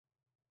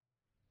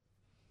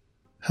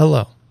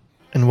Hello,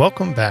 and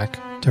welcome back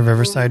to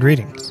Riverside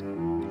Readings.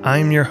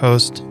 I'm your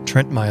host,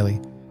 Trent Miley,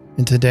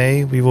 and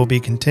today we will be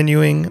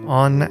continuing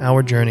on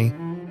our journey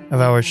of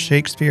our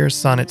Shakespeare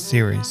Sonnet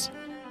series.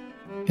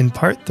 In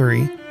Part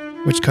 3,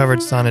 which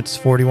covered Sonnets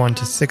 41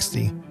 to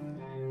 60,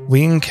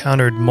 we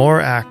encountered more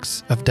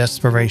acts of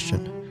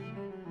desperation.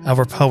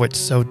 Our poet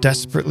so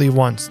desperately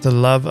wants the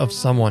love of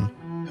someone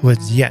who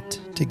has yet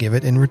to give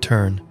it in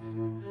return.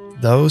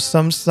 Though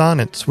some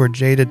sonnets were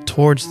jaded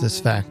towards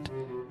this fact,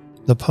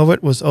 the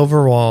poet was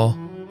overall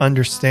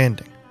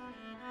understanding,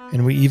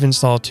 and we even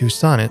saw two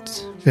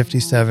sonnets,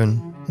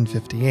 57 and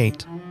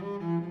 58,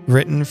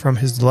 written from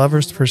his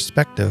lover's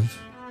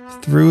perspective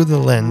through the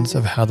lens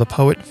of how the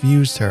poet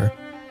views her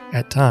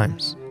at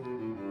times,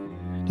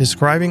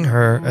 describing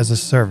her as a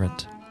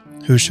servant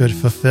who should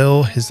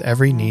fulfill his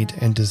every need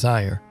and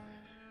desire,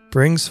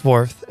 brings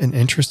forth an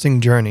interesting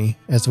journey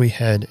as we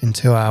head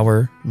into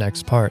our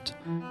next part.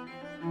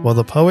 Will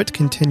the poet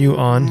continue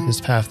on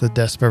his path of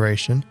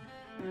desperation?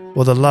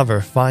 Will the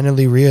lover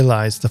finally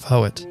realize the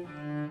poet?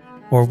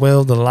 Or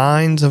will the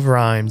lines of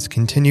rhymes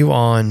continue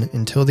on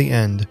until the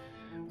end,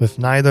 with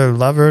neither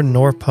lover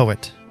nor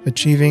poet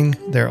achieving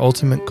their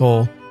ultimate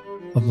goal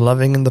of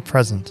loving in the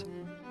present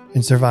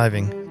and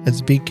surviving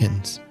as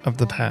beacons of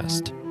the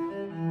past?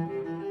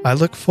 I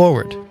look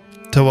forward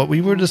to what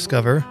we will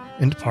discover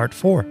in Part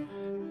 4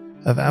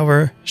 of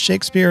our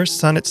Shakespeare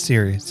Sonnet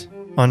series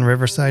on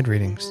Riverside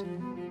Readings.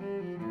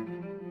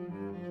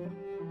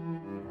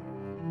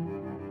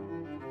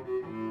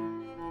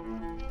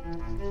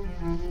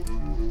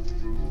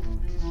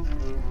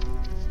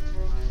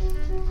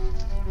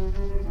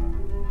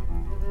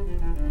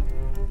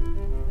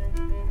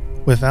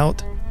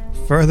 Without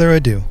further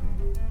ado,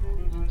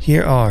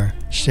 here are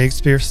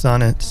Shakespeare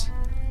Sonnets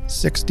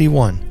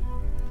 61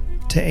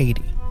 to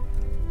 80.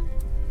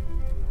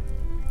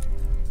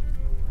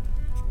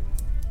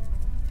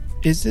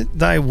 Is it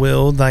thy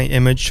will thy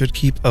image should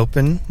keep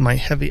open my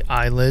heavy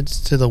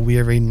eyelids to the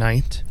weary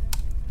night?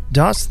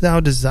 Dost thou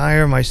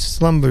desire my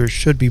slumbers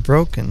should be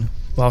broken,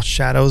 while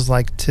shadows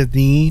like to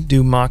thee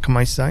do mock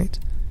my sight?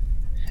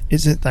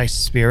 Is it thy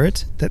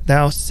spirit that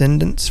thou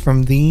sendest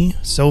from thee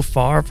so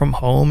far from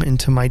home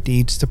into my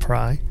deeds to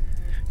pry,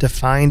 to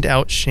find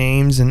out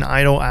shames and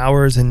idle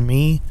hours in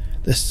me,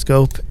 the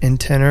scope and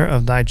tenor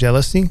of thy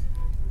jealousy?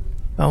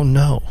 Oh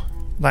no,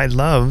 thy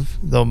love,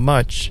 though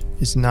much,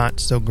 is not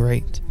so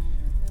great.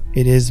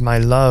 It is my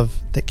love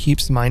that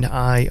keeps mine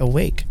eye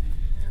awake,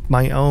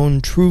 my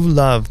own true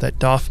love that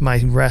doth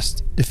my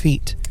rest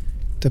defeat,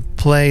 to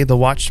play the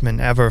watchman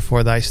ever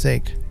for thy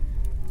sake.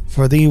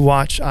 For thee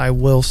watch I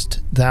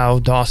whilst thou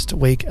dost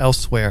wake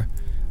elsewhere,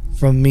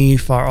 from me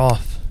far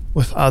off,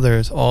 with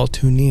others all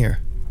too near.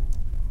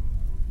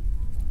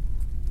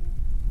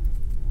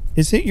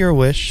 Is it your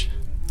wish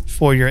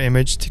for your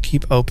image to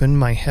keep open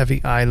my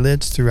heavy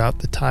eyelids throughout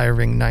the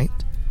tiring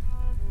night?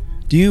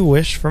 Do you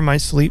wish for my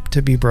sleep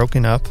to be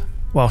broken up,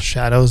 while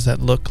shadows that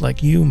look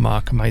like you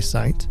mock my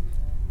sight?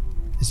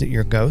 Is it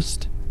your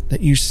ghost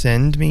that you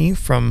send me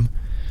from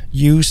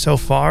you so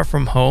far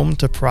from home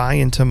to pry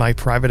into my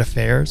private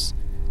affairs,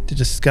 to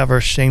discover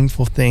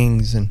shameful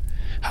things and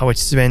how I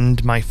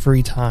spend my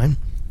free time,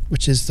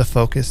 which is the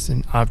focus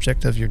and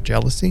object of your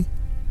jealousy?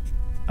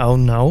 Oh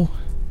no,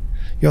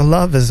 your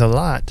love is a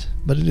lot,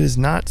 but it is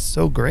not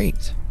so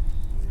great.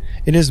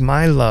 It is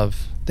my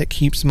love that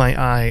keeps my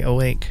eye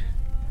awake,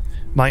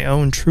 my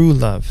own true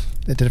love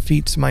that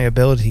defeats my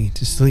ability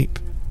to sleep,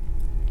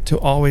 to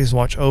always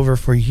watch over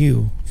for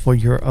you for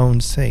your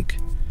own sake.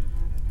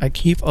 I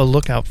keep a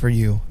lookout for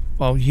you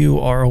while you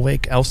are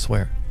awake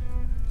elsewhere,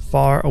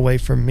 far away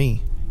from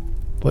me,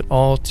 but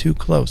all too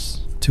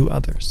close to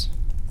others.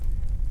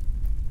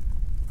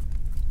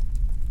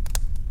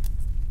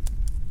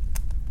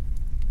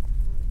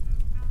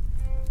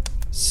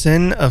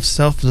 Sin of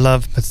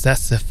self-love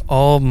possesseth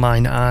all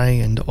mine eye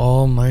and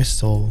all my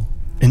soul,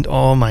 and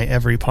all my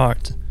every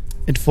part,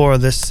 and for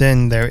this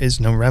sin there is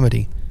no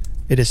remedy.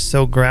 It is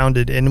so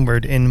grounded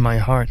inward in my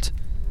heart.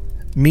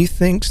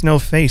 Methinks no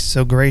face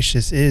so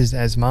gracious is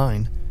as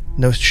mine,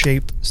 no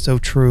shape so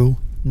true,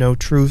 no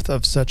truth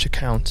of such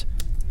account.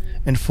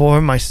 And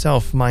for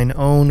myself mine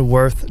own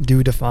worth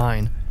do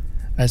define,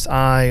 as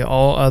I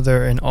all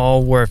other and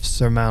all worth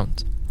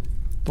surmount.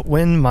 But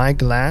when my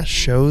glass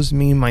shows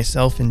me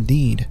myself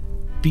indeed,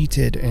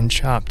 beated and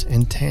chopped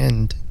and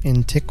tanned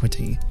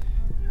antiquity,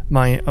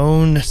 my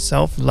own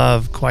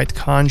self-love quite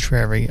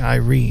contrary I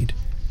read,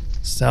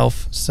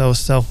 self so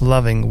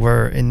self-loving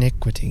were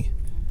iniquity.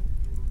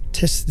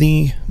 'Tis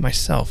thee,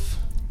 myself,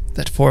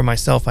 that for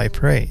myself I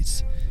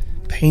praise,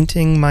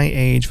 painting my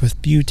age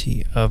with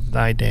beauty of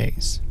thy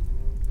days.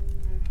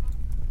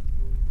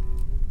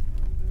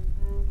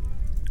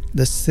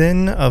 The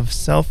sin of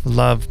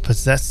self-love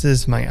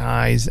possesses my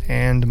eyes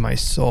and my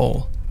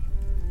soul,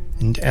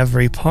 and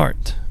every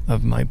part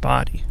of my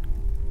body.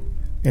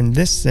 In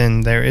this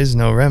sin there is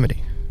no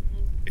remedy.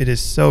 It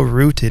is so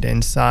rooted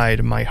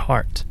inside my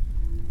heart.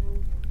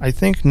 I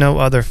think no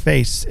other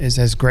face is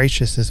as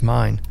gracious as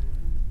mine,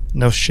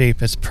 no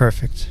shape as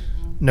perfect,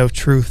 no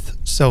truth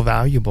so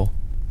valuable.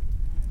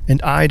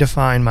 and I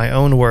define my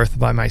own worth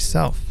by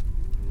myself,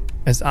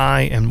 as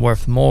I am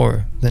worth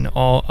more than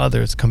all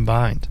others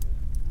combined.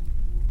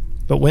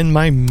 But when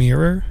my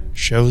mirror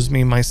shows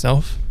me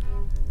myself,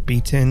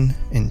 beaten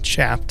and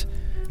chapped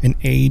and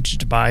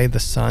aged by the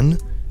sun,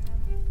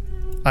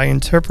 I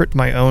interpret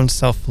my own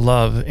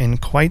self-love in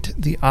quite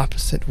the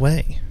opposite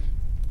way.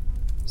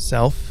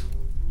 Self,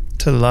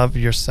 to love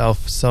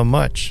yourself so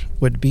much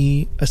would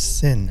be a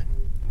sin.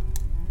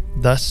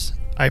 Thus,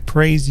 I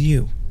praise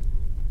you,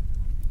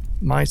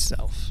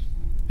 myself,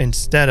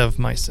 instead of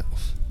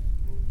myself,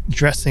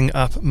 dressing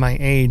up my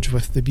age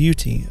with the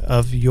beauty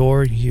of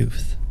your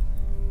youth.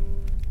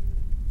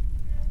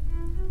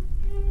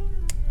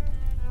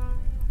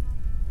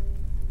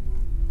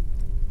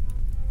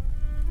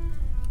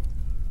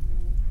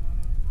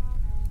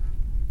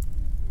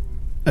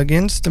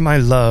 Against my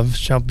love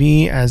shall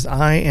be as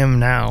I am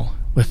now,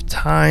 with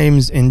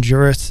time's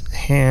injurious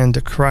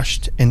hand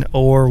crushed and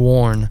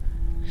o'erworn,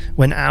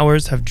 when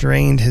hours have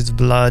drained his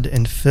blood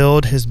and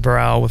filled his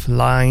brow with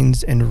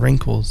lines and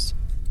wrinkles,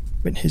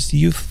 when his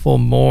youthful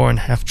morn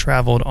hath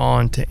travelled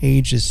on to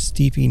age's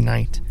steepy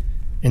night,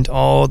 and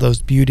all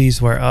those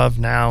beauties whereof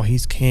now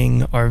he's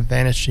king are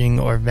vanishing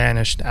or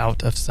vanished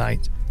out of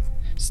sight,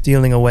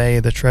 stealing away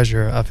the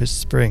treasure of his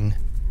spring.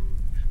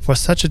 For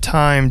such a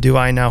time do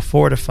I now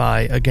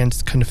fortify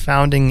against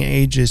confounding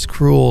age's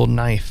cruel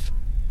knife,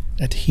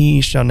 that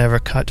he shall never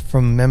cut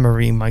from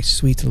memory my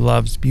sweet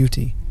love's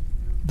beauty,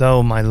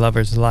 though my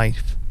lover's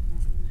life.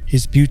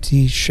 His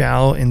beauty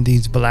shall in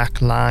these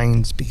black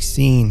lines be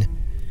seen,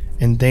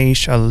 and they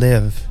shall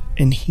live,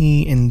 and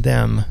he in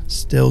them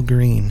still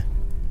green.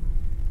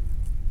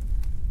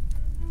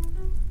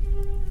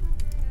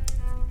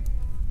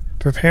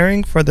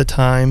 Preparing for the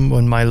time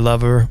when my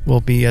lover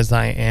will be as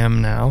I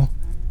am now,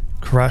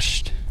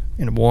 crushed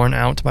and worn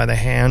out by the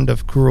hand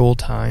of cruel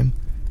time,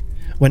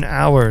 when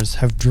hours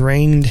have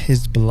drained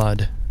his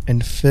blood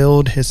and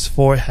filled his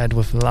forehead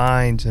with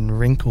lines and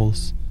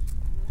wrinkles,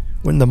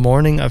 when the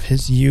morning of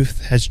his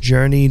youth has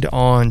journeyed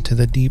on to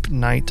the deep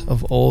night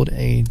of old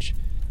age,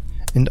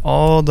 and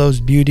all those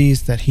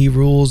beauties that he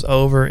rules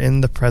over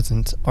in the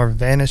present are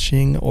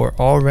vanishing or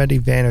already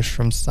vanished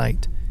from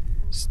sight,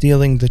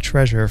 stealing the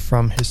treasure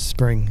from his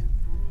spring.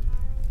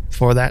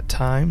 For that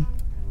time,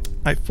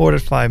 I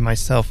fortify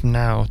myself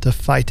now to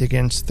fight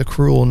against the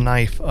cruel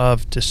knife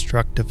of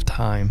destructive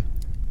time,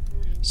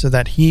 so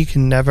that he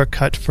can never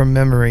cut from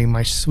memory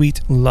my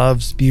sweet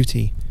love's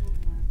beauty.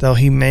 Though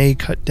he may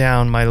cut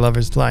down my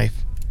lover's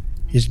life,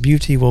 his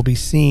beauty will be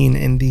seen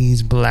in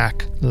these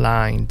black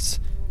lines,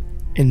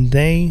 and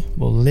they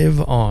will live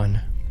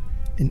on,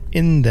 and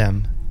in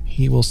them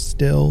he will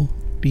still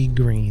be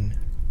green.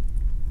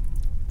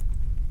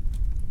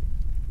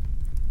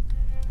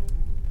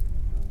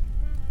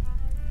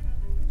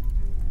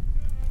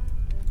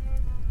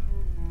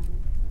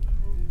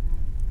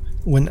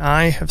 When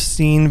I have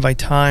seen by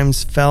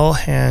time's fell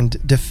hand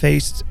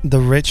defaced the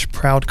rich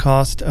proud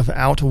cost of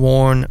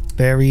outworn,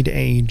 buried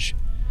age,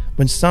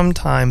 when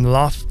sometime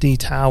lofty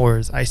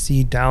towers I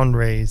see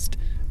downraised,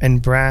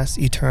 and brass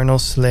eternal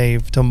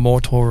slave to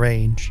mortal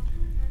rage,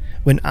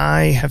 when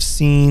I have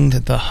seen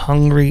the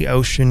hungry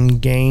ocean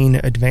gain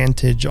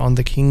advantage on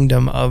the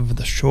kingdom of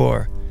the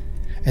shore,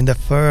 and the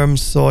firm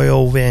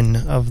soil win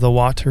of the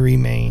watery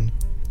main,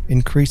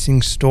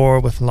 increasing store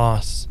with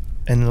loss,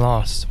 and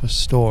loss with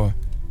store,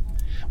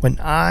 when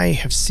I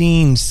have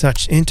seen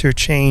such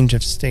interchange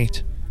of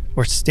state,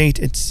 or state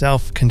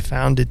itself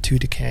confounded to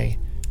decay,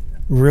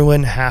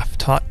 ruin hath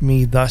taught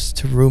me thus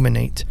to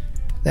ruminate,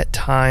 that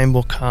time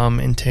will come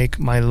and take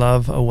my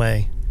love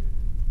away.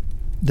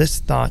 This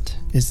thought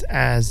is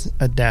as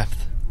a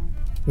death,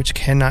 which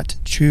cannot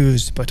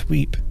choose but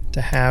weep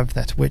to have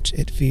that which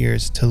it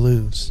fears to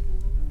lose.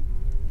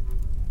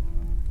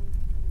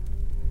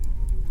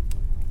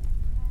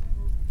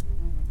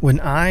 When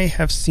I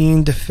have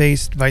seen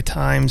defaced by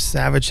time's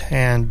savage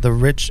hand the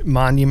rich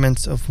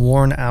monuments of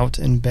worn out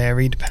and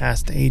buried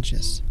past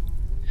ages,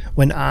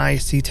 when I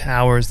see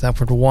towers that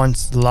were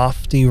once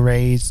lofty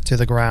raised to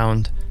the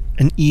ground,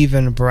 and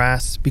even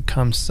brass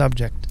become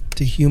subject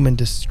to human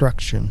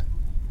destruction,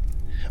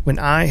 when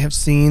I have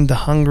seen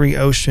the hungry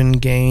ocean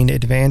gain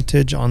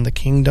advantage on the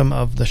kingdom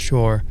of the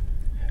shore,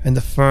 and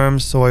the firm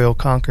soil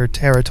conquer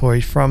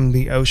territory from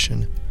the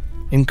ocean,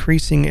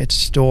 increasing its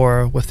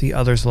store with the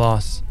other's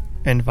loss,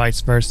 and vice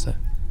versa.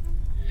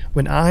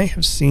 When I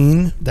have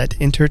seen that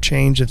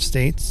interchange of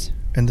states,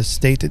 and the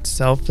state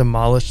itself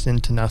demolished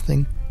into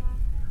nothing,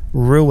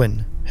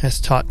 ruin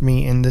has taught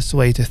me in this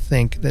way to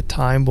think that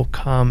time will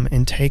come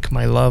and take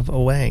my love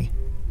away.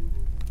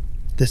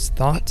 This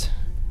thought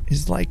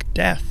is like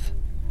death,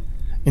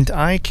 and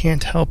I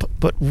can't help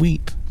but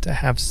weep to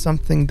have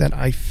something that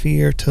I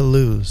fear to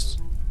lose.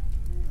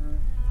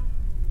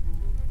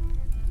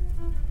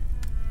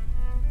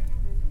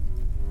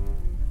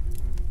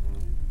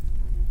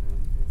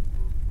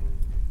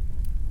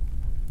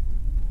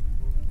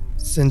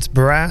 Since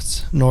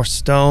brass, nor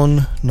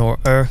stone, nor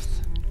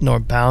earth, nor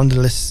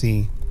boundless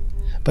sea,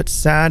 but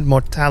sad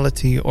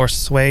mortality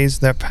o'ersways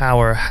their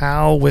power.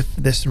 How with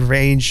this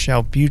rage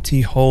shall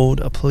beauty hold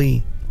a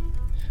plea,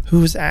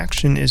 whose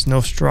action is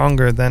no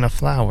stronger than a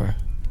flower?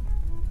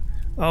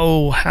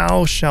 Oh,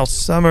 how shall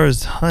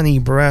summer's honey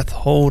breath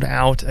hold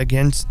out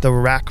against the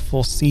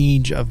wrackful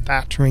siege of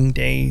battering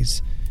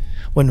days,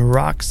 when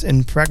rocks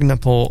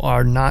impregnable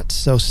are not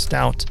so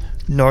stout,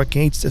 nor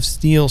gates of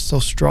steel so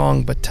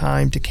strong but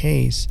time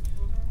decays?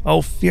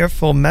 Oh,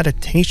 fearful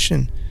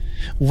meditation!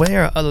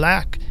 Where,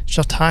 alack,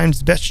 shall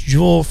time's best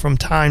jewel from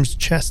time's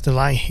chest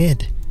lie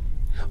hid?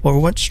 Or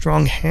what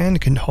strong hand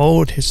can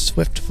hold his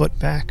swift foot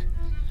back?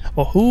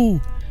 Or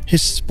who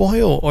his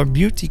spoil or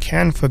beauty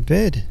can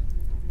forbid?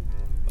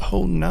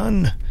 Oh,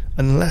 none,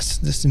 unless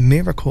this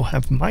miracle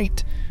have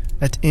might,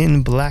 that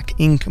in black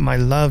ink my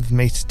love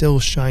may still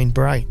shine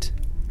bright.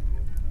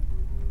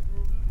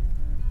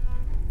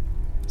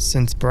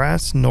 Since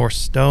brass nor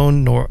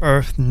stone nor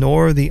earth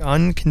nor the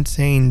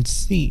uncontained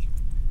sea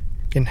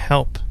can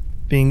help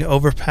being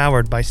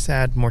overpowered by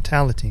sad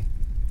mortality,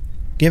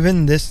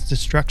 given this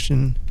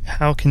destruction,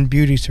 how can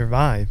beauty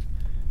survive,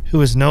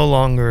 who is no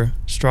longer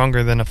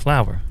stronger than a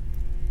flower?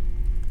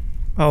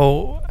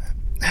 Oh,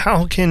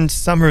 how can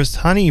summer's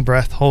honey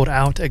breath hold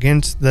out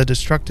against the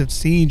destructive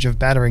siege of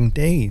battering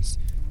days,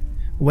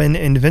 when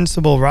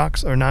invincible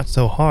rocks are not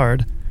so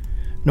hard,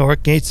 nor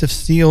gates of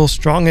steel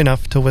strong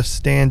enough to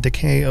withstand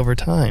decay over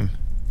time?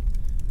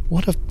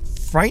 What a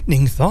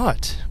frightening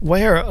thought!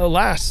 Where,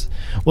 alas,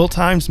 will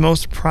time's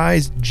most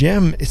prized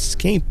gem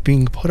escape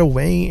being put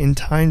away in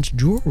time's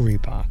jewelry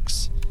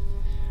box?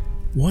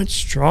 What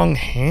strong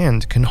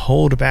hand can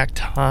hold back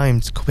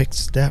time's quick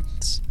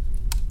steps?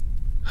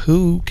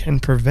 Who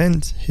can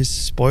prevent his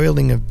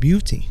spoiling of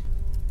beauty?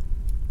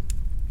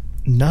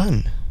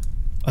 None,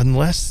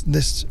 unless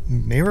this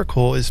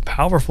miracle is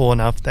powerful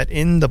enough that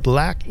in the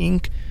black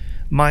ink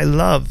my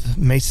love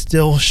may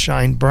still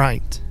shine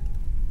bright.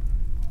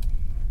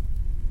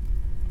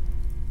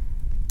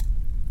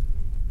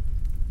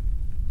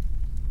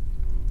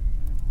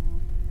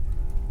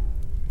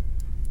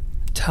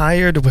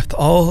 Tired with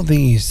all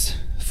these,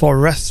 for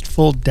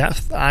restful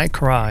death I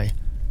cry,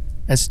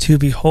 as to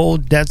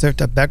behold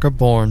desert a beggar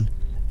born,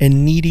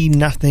 in needy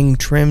nothing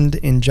trimmed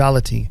in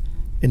jollity,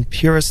 in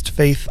purest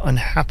faith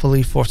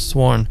unhappily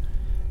forsworn,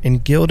 in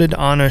gilded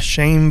honor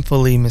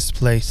shamefully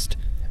misplaced,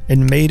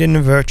 in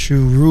maiden virtue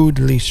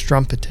rudely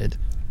strumpeted,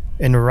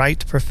 in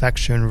right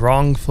perfection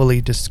wrongfully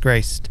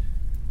disgraced,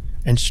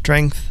 in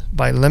strength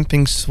by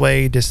limping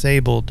sway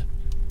disabled,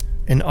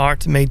 in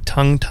art made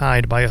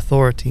tongue-tied by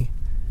authority,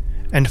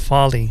 and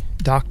folly,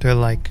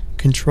 doctor-like,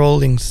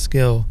 controlling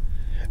skill,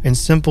 and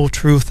simple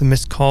truth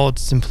miscalled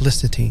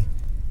simplicity,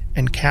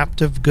 and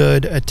captive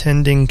good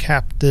attending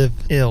captive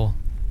ill.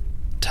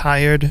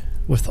 Tired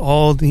with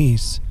all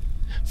these,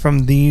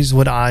 from these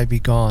would I be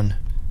gone,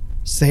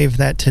 save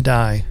that to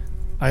die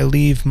I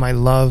leave my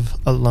love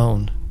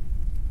alone.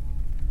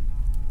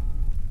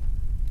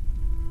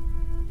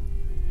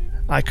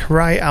 I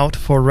cry out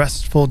for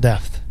restful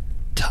death,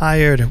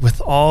 tired with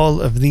all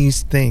of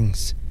these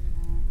things.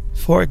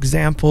 For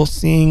example,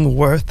 seeing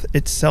worth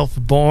itself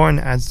born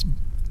as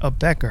a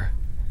beggar,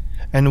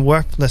 and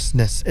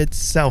worthlessness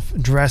itself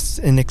dressed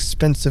in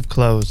expensive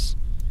clothes,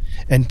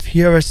 and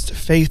purest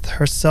faith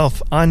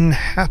herself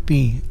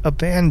unhappy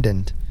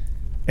abandoned,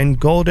 and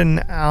golden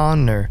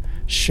honor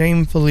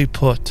shamefully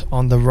put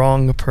on the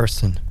wrong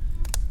person,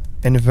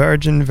 and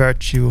virgin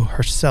virtue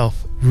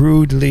herself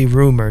rudely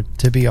rumored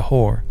to be a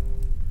whore,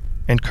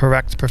 and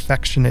correct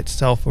perfection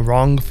itself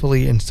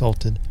wrongfully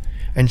insulted,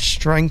 and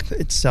strength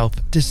itself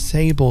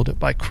disabled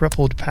by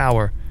crippled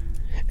power,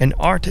 and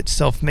art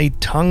itself made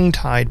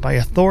tongue-tied by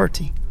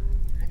authority,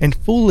 and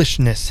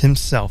foolishness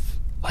himself,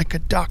 like a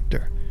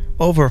doctor,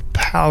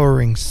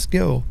 overpowering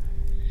skill,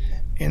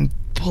 and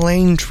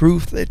plain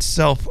truth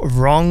itself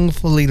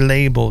wrongfully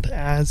labeled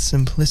as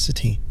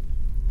simplicity,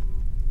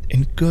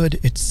 and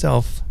good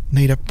itself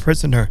made a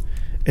prisoner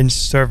and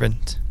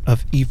servant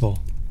of evil.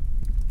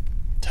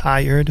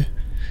 Tired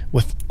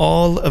with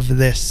all of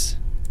this,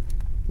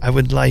 I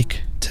would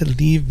like to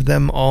leave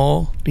them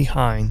all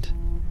behind,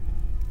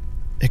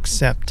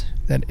 except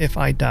that if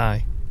I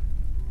die,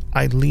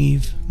 I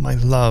leave my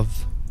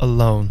love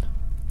alone.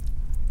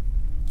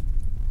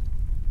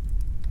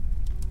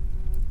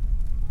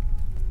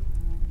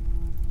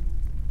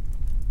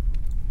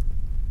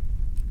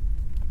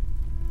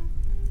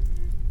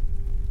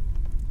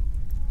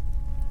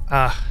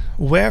 Ah,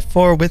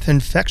 wherefore with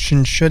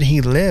infection should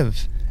he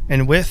live,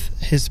 and with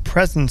his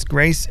presence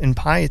grace and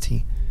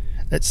piety,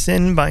 that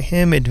sin by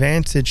him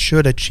advanced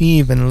should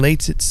achieve and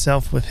lates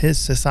itself with his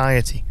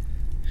society?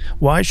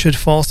 Why should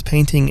false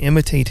painting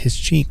imitate his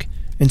cheek,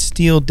 and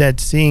steal dead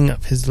seeing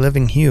of his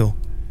living hue?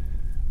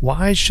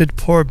 Why should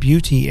poor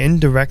beauty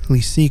indirectly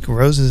seek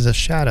roses of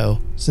shadow,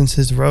 since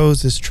his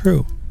rose is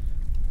true?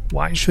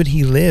 Why should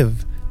he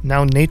live,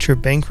 now nature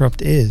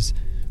bankrupt is,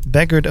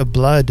 beggared of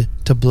blood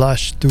to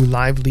blush through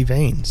lively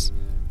veins?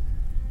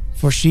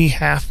 For she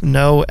hath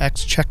no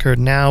exchequer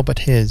now but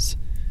his,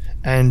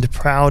 and,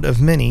 proud of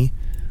many,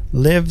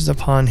 lives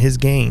upon his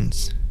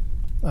gains.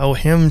 Oh,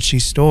 him she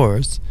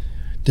stores,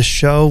 to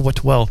show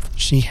what wealth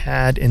she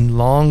had in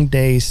long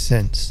days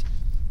since,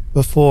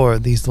 before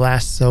these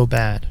last so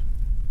bad.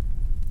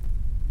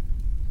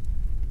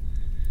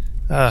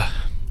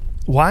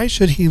 Why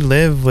should he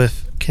live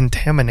with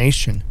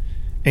contamination,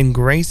 and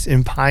grace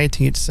and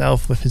piety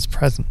itself with his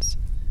presence,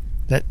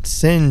 that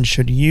sin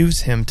should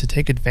use him to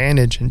take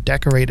advantage and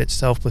decorate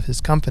itself with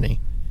his company?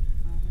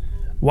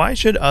 Why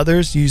should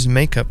others use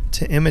makeup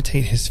to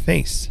imitate his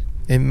face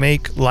and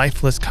make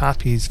lifeless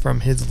copies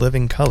from his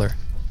living color?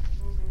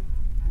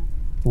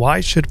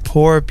 Why should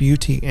poor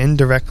beauty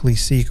indirectly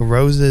seek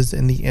roses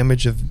in the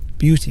image of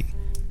beauty,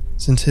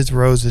 since his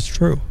rose is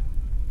true?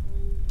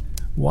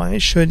 Why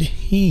should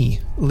he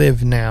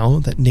live now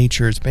that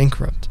nature is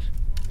bankrupt,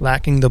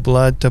 lacking the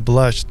blood to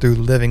blush through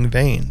living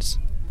veins?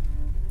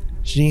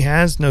 She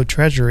has no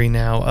treasury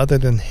now other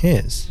than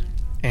his,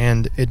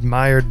 and,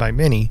 admired by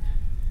many,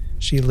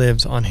 she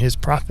lives on his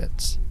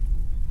profits.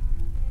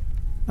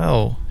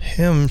 Oh,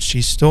 him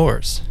she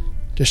stores,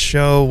 to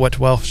show what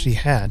wealth she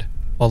had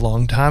a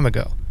long time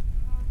ago,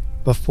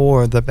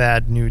 before the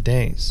bad new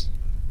days.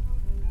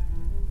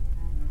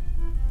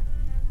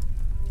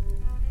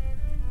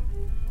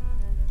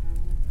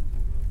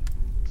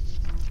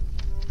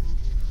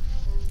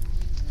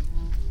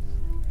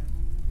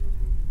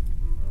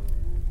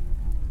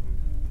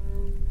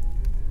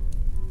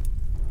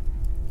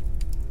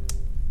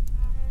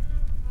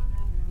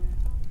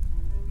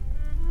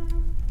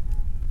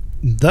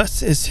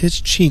 Thus is his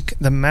cheek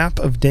the map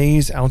of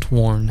days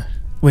outworn,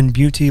 when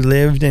beauty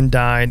lived and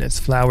died as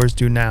flowers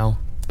do now,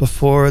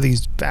 before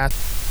these bad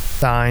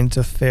signs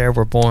of fair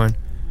were born,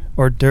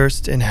 or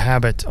durst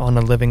inhabit on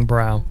a living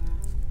brow.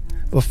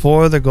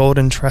 Before the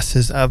golden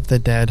tresses of the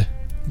dead,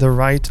 the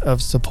right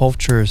of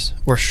sepultures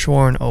were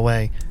shorn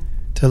away,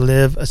 to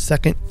live a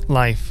second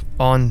life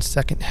on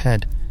second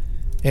head,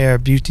 ere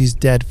beauty's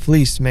dead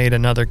fleece made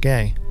another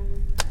gay.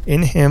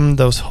 In him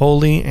those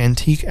holy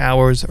antique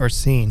hours are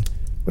seen,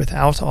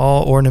 without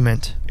all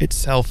ornament,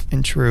 itself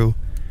and true,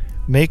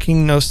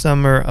 making no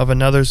summer of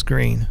another's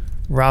green,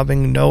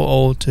 robbing no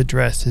old to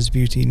dress his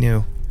beauty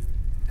new.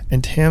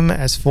 And him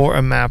as for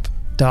a map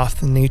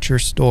doth nature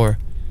store,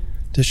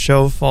 to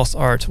show false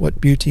art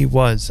what beauty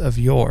was of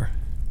yore.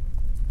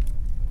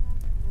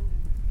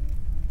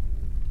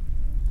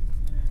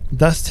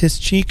 Thus his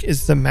cheek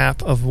is the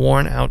map of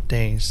worn-out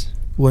days,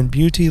 when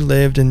beauty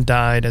lived and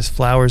died as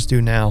flowers do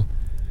now,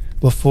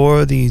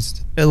 before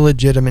these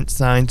illegitimate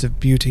signs of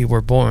beauty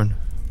were born,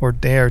 or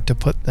dared to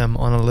put them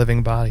on a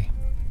living body.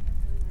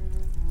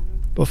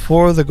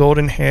 Before the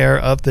golden hair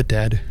of the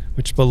dead,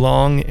 which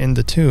belong in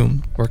the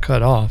tomb, were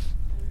cut off,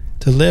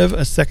 to live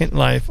a second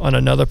life on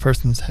another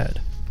person's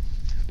head,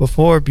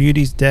 before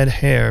beauty's dead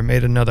hair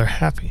made another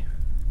happy.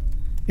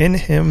 In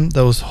him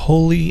those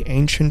holy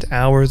ancient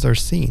hours are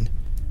seen,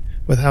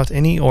 without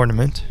any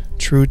ornament,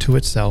 true to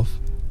itself,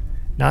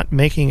 not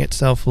making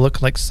itself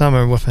look like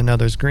summer with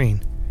another's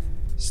green,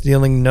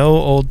 stealing no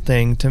old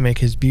thing to make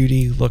his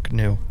beauty look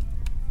new.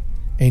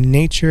 And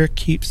nature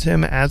keeps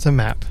him as a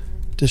map,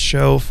 to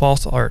show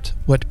false art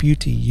what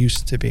beauty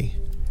used to be.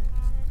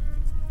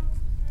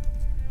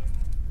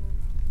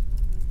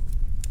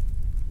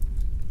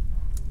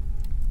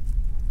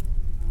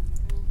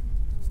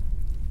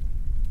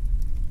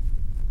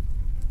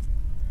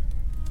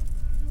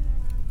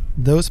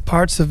 Those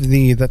parts of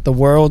thee that the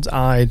world's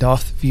eye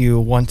doth view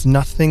want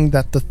nothing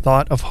that the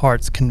thought of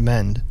hearts can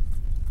mend.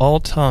 All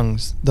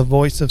tongues, the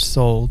voice of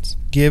souls,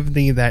 give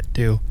thee that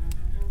due,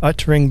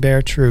 uttering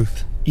bare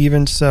truth,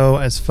 even so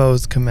as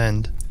foes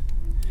commend.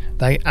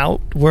 Thy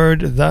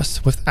outward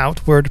thus with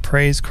outward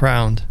praise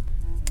crowned,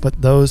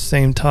 but those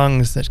same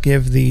tongues that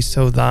give thee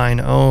so thine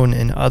own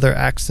in other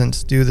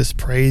accents do this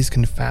praise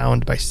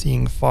confound by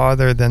seeing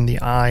farther than the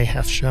eye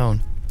hath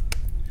shown.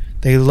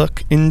 They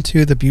look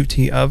into the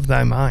beauty of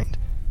thy mind,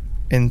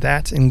 and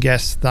that and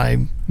guess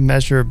thy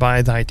measure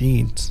by thy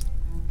deeds.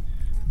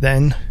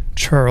 Then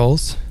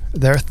churls,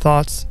 their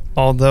thoughts,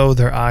 although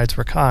their eyes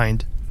were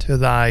kind, to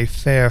thy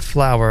fair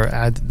flower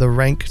add the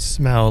rank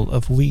smell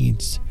of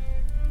weeds.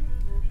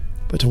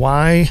 But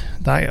why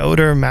thy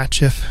odor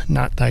matcheth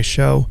not thy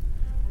show?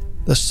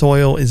 The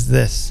soil is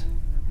this,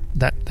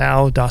 that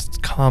thou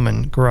dost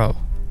common grow.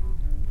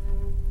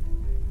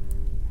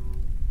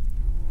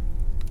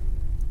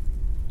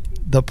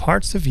 The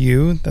parts of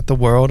you that the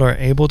world are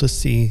able to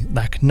see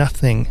lack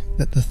nothing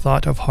that the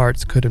thought of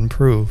hearts could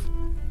improve.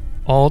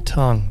 All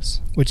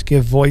tongues, which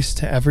give voice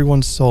to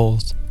everyone's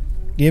souls,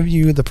 give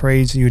you the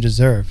praise you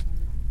deserve.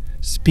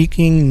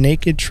 Speaking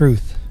naked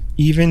truth,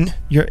 even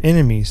your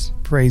enemies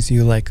praise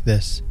you like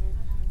this.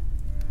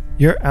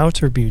 Your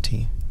outer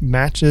beauty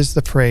matches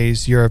the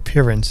praise your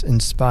appearance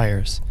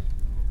inspires,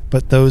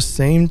 but those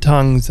same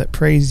tongues that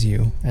praise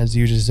you as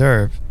you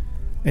deserve,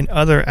 in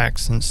other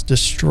accents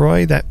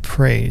destroy that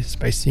praise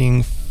by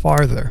seeing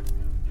farther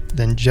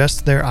than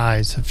just their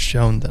eyes have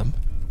shown them.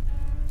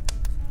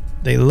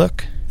 They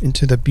look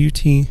into the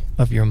beauty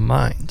of your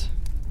mind,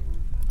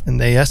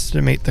 and they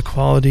estimate the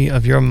quality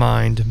of your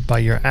mind by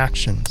your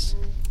actions.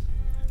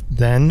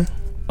 Then,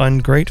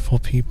 ungrateful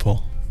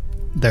people,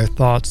 Their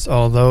thoughts,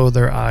 although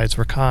their eyes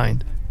were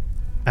kind,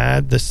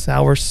 add the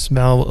sour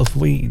smell of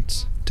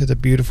weeds to the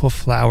beautiful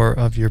flower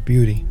of your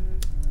beauty.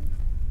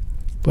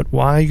 But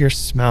why your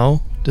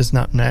smell does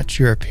not match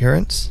your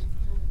appearance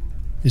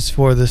is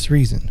for this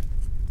reason.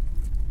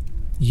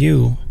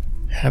 You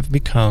have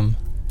become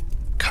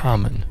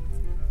common.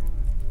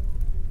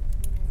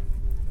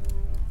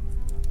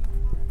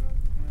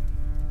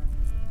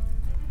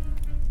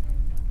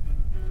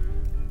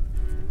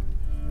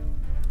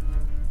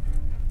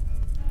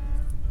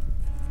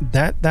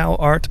 That thou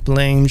art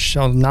blamed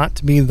shall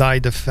not be thy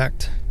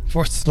defect,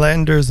 for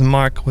slander's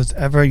mark was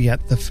ever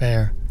yet the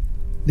fair.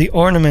 The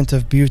ornament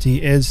of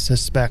beauty is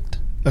suspect,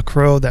 a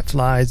crow that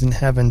flies in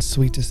heaven's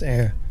sweetest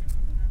air.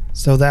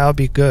 So thou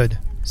be good,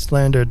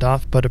 slander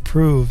doth but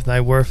approve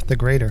thy worth the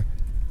greater,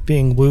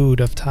 being wooed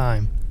of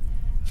time.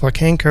 For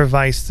canker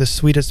vice the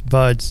sweetest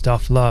buds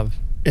doth love,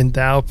 and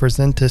thou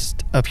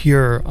presentest a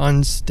pure,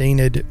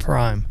 unstained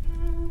prime.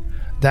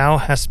 Thou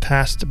hast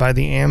passed by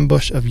the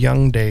ambush of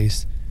young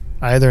days,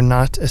 either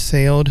not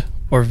assailed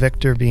or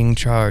victor being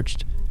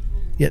charged.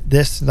 Yet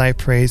this thy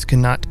praise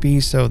cannot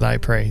be so thy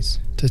praise,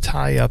 to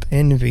tie up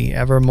envy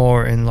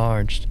evermore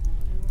enlarged.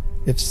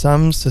 If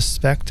some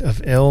suspect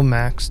of ill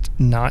maxed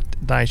not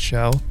thy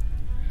show,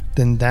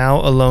 then thou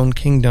alone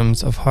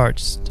kingdoms of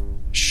hearts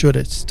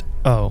shouldest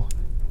owe.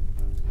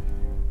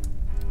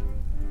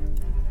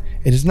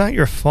 It is not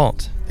your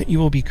fault that you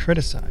will be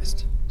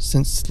criticized,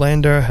 since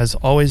slander has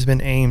always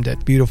been aimed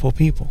at beautiful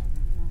people.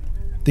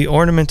 The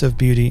ornament of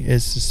beauty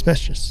is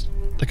suspicious,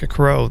 like a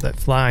crow that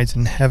flies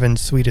in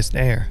heaven's sweetest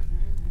air.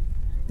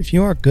 If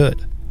you are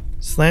good,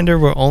 slander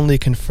will only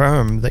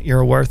confirm that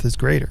your worth is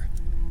greater,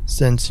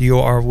 since you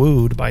are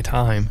wooed by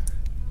time.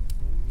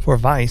 For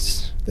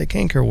vice, the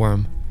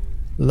cankerworm,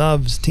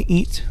 loves to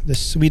eat the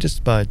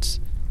sweetest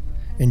buds,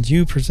 and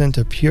you present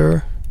a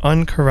pure,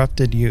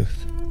 uncorrupted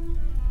youth.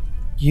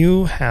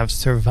 You have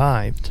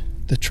survived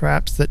the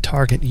traps that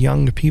target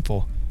young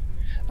people,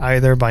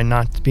 either by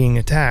not being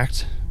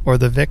attacked or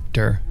the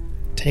victor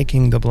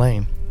taking the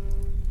blame.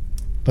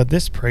 But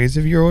this praise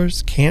of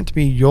yours can't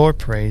be your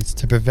praise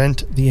to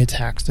prevent the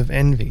attacks of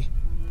envy.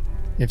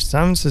 If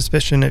some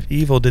suspicion of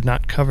evil did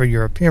not cover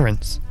your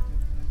appearance,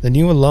 then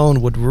you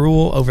alone would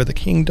rule over the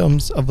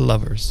kingdoms of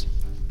lovers.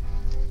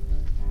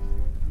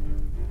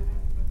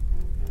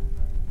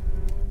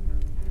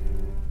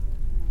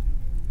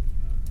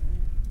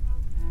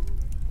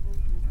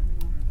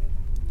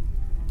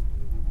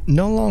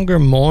 No longer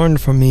mourn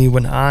for me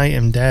when I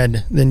am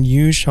dead, then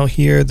you shall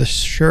hear the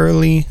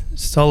surely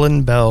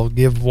sullen bell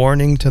give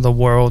warning to the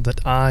world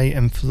that I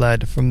am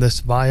fled from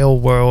this vile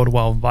world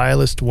while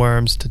vilest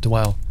worms to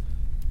dwell.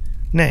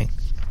 Nay,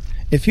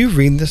 if you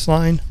read this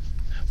line,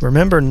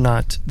 remember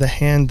not the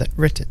hand that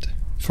writ it,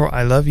 for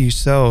I love you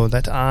so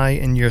that I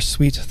and your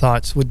sweet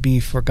thoughts would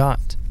be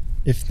forgot,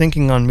 if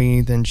thinking on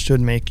me then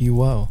should make you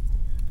woe.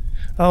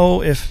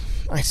 Oh,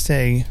 if, I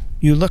say,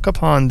 you look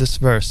upon this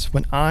verse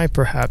when I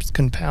perhaps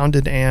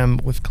compounded am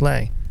with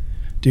clay,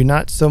 do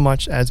not so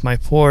much as my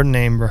poor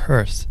name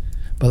rehearse,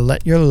 but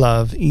let your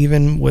love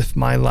even with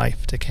my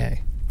life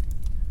decay,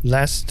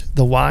 lest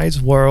the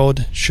wise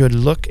world should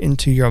look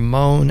into your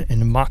moan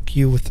and mock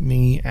you with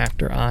me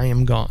after I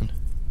am gone.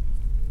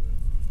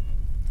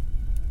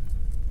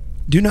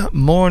 Do not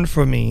mourn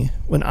for me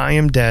when I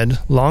am dead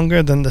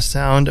longer than the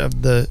sound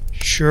of the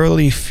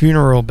surely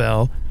funeral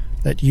bell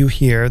that you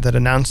hear that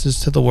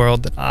announces to the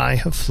world that I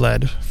have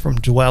fled from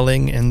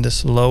dwelling in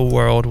this low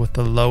world with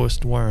the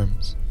lowest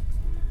worms.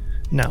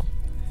 Now,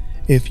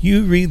 if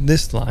you read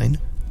this line,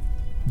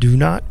 do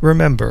not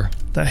remember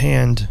the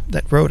hand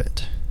that wrote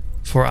it,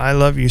 for I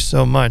love you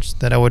so much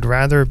that I would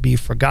rather be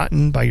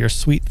forgotten by your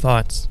sweet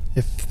thoughts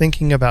if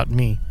thinking about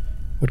me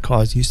would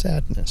cause you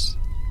sadness.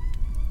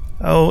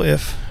 Oh,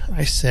 if,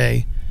 I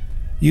say,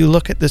 you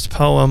look at this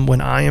poem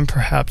when I am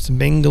perhaps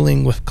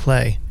mingling with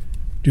clay,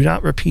 do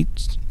not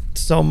repeat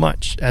so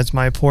much as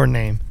my poor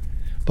name,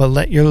 but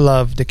let your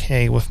love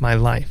decay with my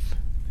life,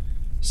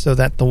 so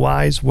that the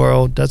wise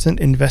world doesn't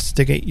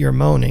investigate your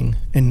moaning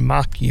and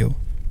mock you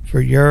for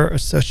your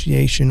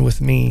association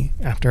with me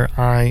after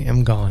I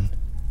am gone.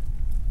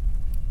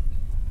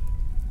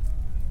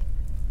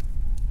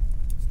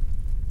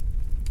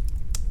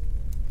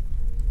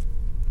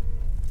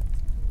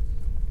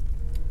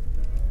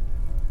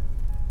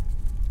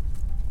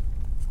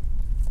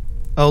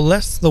 Oh,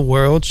 lest the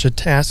world should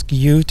task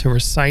you to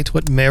recite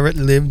what merit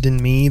lived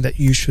in me that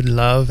you should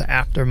love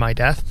after my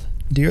death,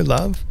 dear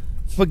love,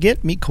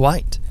 forget me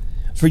quite,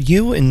 for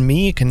you and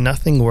me can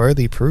nothing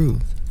worthy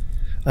prove,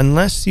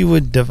 unless you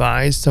would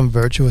devise some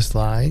virtuous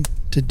lie,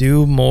 to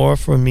do more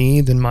for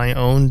me than my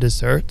own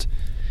desert,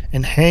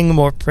 and hang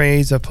more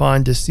praise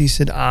upon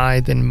deceased I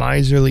than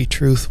miserly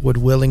truth would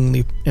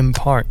willingly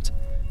impart.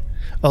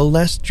 Oh,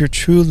 lest your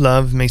true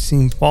love may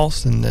seem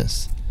false in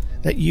this,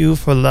 that you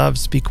for love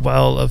speak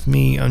well of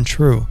me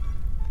untrue,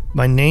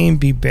 my name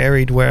be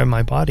buried where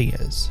my body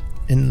is,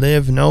 and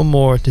live no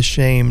more to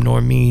shame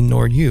nor me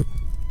nor you.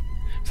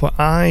 For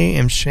I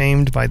am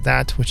shamed by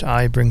that which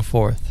I bring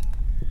forth,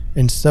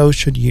 and so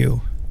should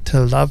you, to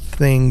love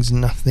things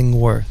nothing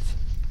worth.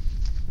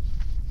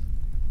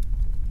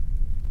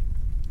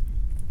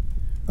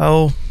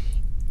 Oh,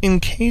 in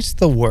case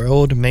the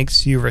world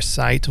makes you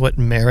recite what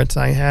merits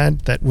I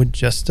had that would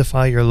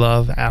justify your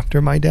love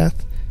after my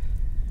death,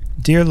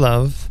 dear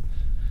love,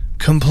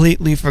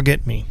 completely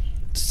forget me,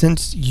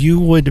 since you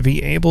would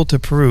be able to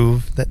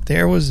prove that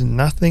there was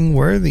nothing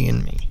worthy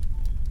in me.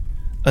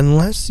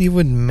 Unless you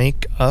would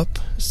make up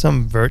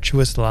some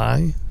virtuous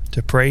lie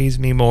to praise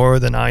me more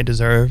than I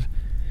deserve,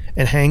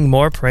 and hang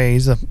more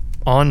praise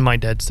on my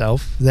dead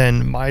self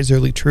than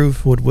miserly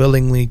truth would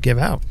willingly give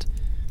out.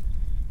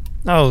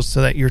 Oh,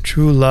 so that your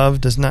true love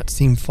does not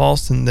seem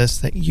false in this,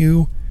 that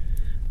you,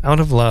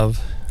 out of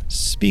love,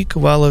 speak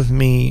well of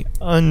me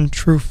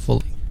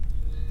untruthfully.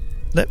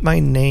 Let my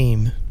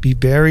name be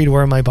buried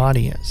where my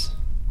body is,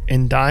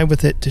 and die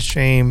with it to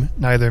shame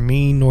neither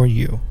me nor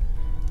you.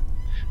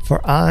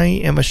 For I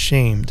am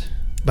ashamed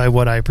by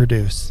what I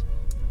produce,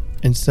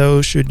 and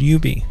so should you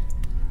be,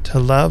 to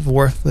love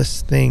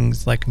worthless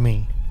things like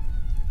me.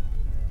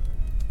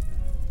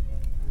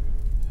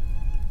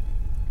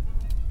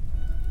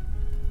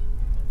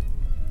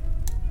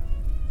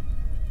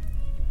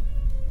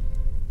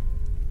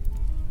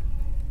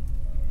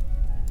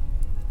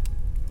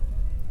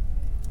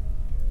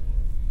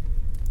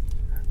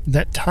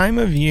 That time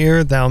of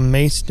year thou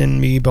mayst in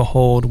me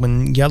behold,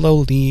 when yellow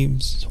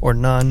leaves, or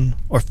none,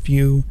 or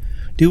few,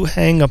 do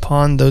hang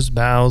upon those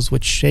boughs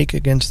which shake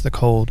against the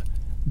cold,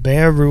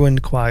 bare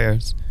ruined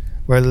choirs,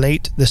 where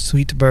late the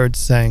sweet birds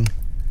sang.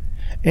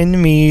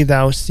 In me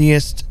thou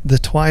seest the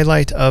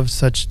twilight of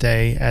such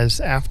day, as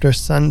after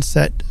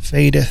sunset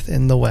fadeth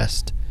in the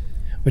west,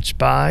 which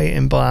by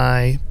and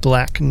by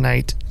black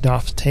night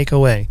doth take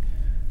away,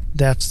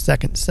 death's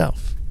second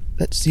self,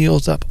 that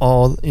seals up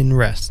all in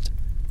rest.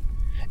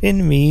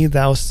 In me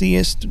thou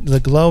seest the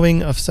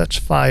glowing of such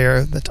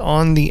fire that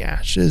on the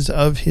ashes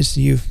of his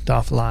youth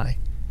doth lie,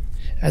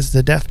 as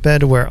the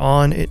deathbed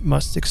whereon it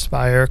must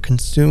expire,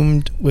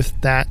 consumed with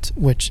that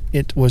which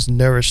it was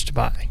nourished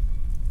by.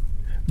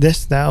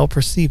 This thou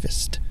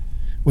perceivest,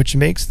 which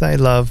makes thy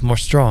love more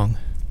strong,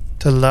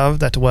 to love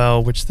that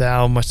well which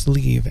thou must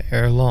leave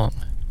ere long.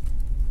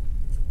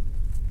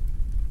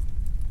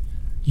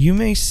 You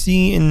may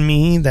see in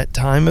me that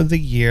time of the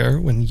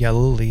year when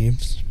yellow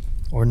leaves,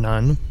 or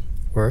none,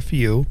 or a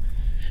few,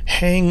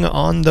 hang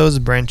on those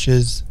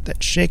branches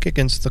that shake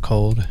against the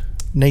cold,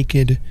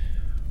 naked,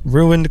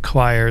 ruined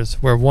choirs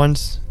where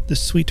once the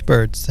sweet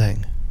birds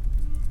sang.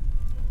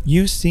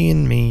 You see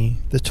in me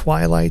the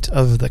twilight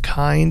of the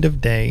kind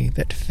of day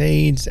that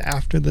fades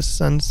after the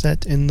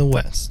sunset in the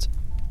west,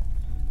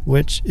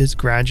 which is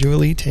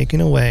gradually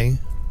taken away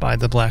by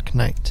the black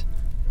night,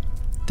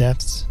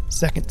 death's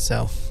second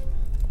self,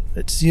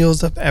 that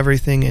seals up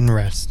everything in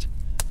rest.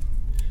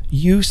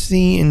 You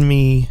see in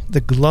me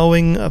the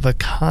glowing of a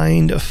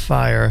kind of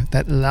fire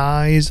that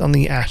lies on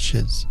the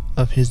ashes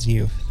of his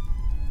youth,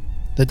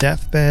 the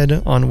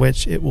deathbed on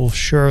which it will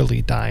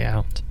surely die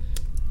out,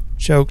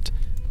 choked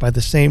by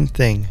the same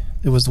thing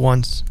it was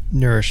once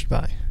nourished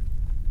by.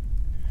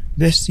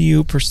 This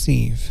you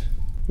perceive,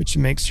 which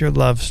makes your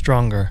love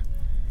stronger,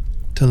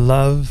 to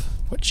love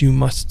what you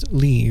must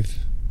leave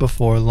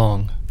before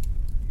long.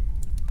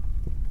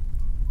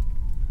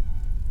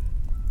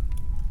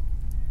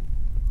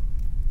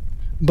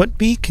 But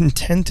be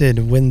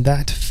contented when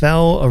that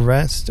fell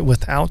arrest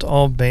without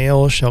all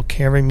bail shall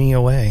carry me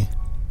away.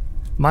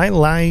 My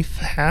life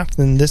hath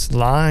in this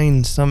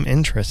line some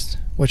interest,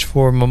 which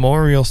for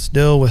memorial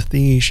still with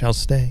thee shall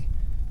stay.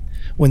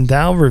 When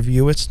thou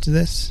reviewest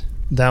this,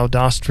 thou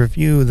dost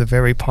review the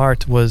very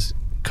part was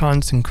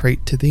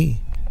consecrate to thee.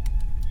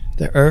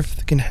 The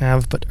earth can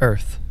have but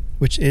earth,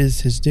 which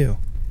is his due.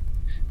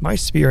 My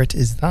spirit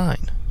is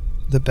thine,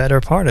 the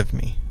better part of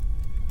me.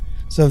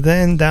 So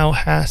then thou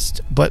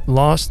hast but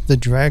lost the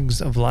dregs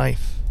of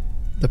life,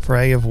 the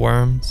prey of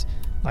worms,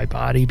 my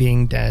body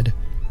being dead,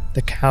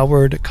 the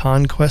coward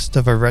conquest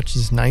of a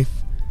wretch's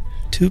knife,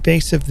 too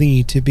base of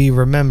thee to be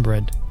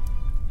remembered.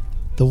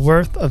 The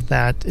worth of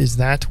that is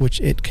that which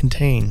it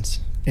contains,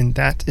 and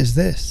that is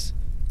this,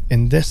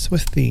 and this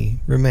with thee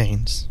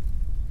remains.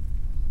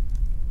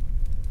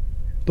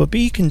 But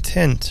be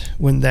content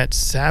when that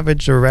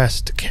savage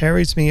arrest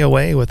carries me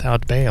away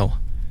without bail.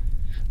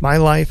 My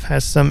life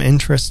has some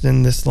interest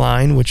in this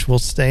line which will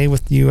stay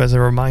with you as a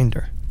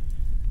reminder.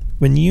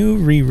 When you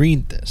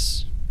reread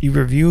this, you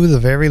review the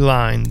very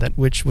line that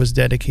which was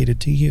dedicated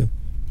to you.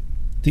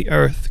 The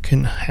earth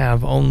can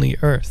have only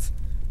earth,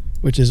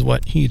 which is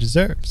what he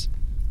deserves.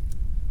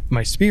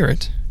 My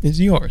spirit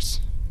is yours,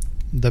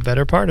 the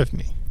better part of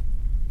me.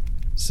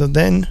 So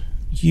then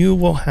you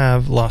will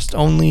have lost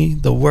only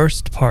the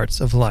worst parts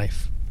of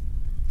life.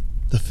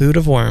 The food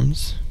of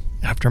worms,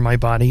 after my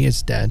body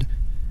is dead,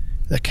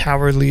 the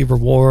cowardly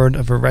reward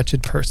of a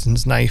wretched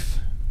person's knife,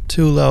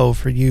 too low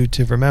for you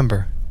to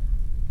remember.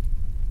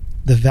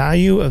 The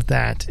value of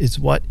that is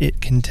what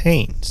it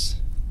contains,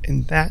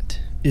 and that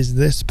is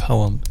this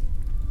poem,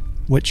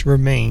 which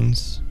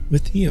remains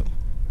with you.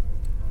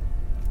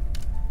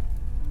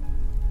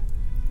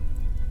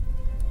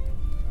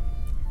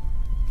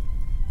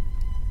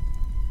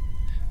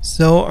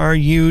 So are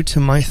you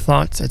to my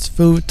thoughts as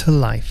food to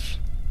life,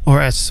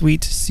 or as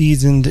sweet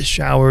seasoned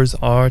showers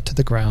are to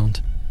the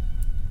ground.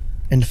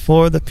 And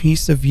for the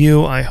peace of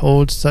you I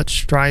hold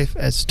such strife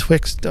as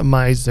twixt a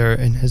miser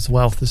and his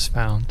wealth is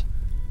found.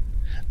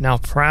 Now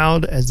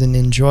proud as an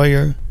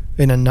enjoyer,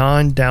 and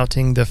anon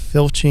doubting the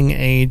filching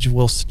age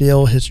will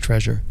steal his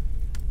treasure.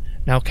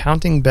 Now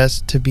counting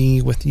best to be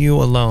with you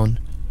alone,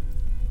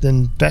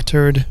 then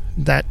bettered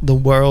that the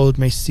world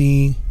may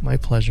see my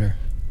pleasure.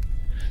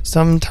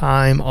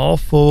 Sometime all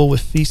full with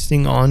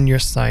feasting on your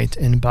sight,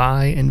 and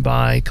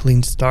by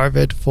clean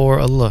starved for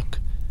a look,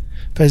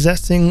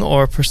 possessing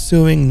or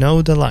pursuing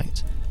no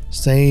delight,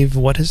 save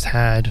what is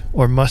had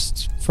or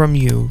must from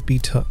you be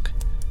took.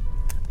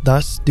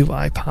 Thus do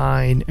I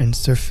pine and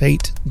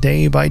surfeit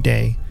day by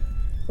day,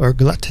 or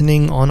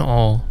gluttoning on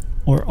all,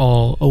 or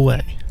all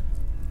away.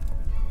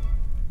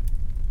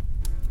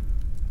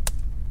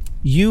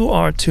 You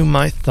are to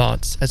my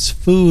thoughts as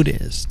food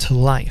is to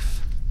life,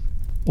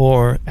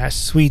 or as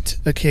sweet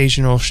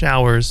occasional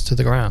showers to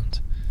the ground.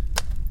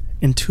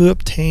 And to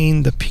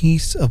obtain the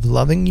peace of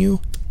loving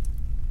you,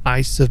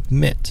 I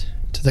submit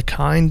to the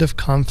kind of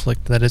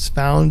conflict that is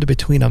found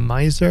between a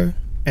miser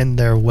and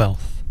their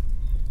wealth.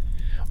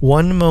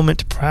 One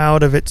moment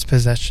proud of its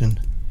possession,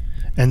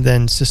 and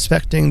then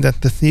suspecting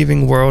that the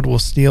thieving world will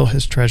steal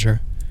his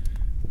treasure.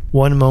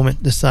 One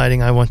moment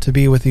deciding I want to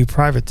be with you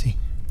privately,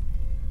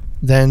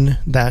 then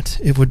that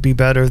it would be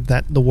better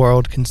that the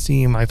world can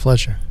see my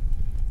pleasure.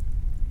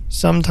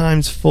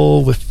 Sometimes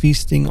full with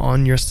feasting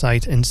on your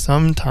sight, and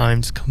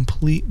sometimes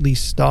completely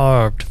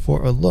starved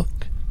for a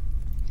look,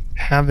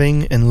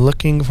 having and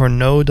looking for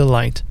no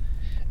delight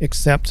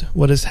except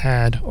what is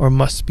had or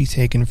must be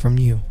taken from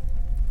you.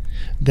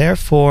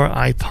 Therefore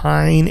I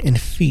pine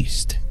and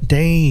feast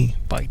day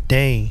by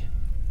day,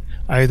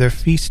 either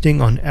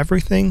feasting on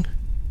everything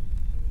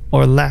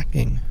or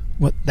lacking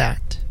what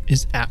that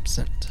is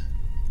absent.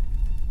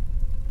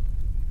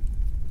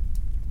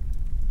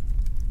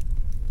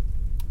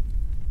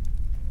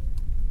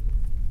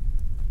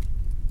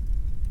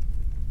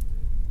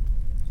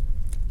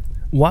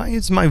 Why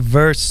is my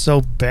verse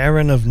so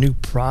barren of new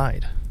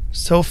pride,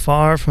 so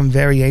far from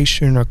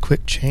variation or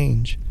quick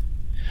change?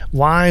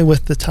 Why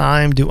with the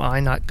time do I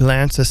not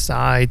glance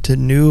aside to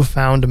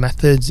new-found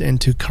methods and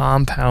to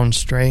compound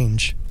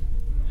strange?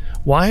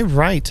 Why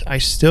write I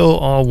still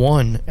all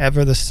one,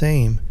 ever the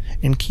same,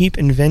 and keep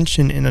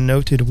invention in a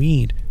noted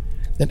weed,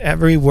 that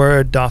every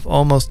word doth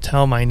almost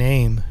tell my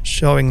name,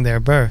 showing their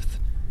birth,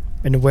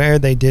 and where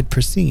they did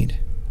proceed?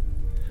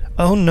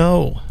 Oh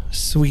no,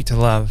 sweet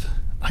love,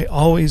 I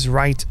always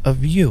write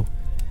of you,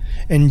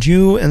 and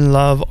you and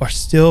love are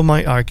still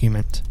my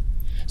argument.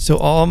 So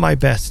all my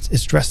best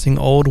is dressing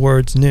old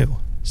words new,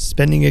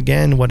 spending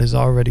again what is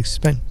already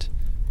spent.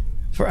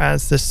 For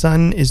as the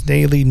sun is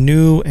daily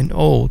new and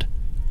old,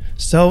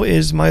 so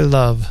is my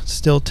love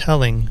still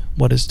telling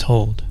what is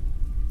told.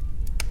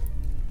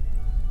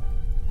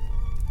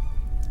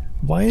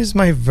 Why is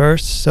my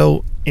verse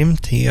so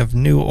empty of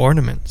new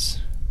ornaments,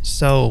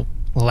 so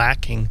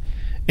lacking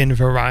in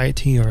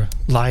variety or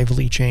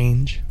lively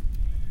change?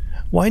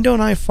 Why don't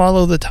I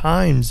follow the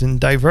times and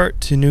divert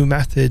to new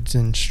methods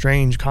and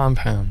strange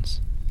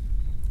compounds?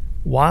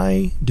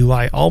 Why do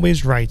I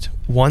always write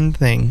one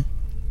thing,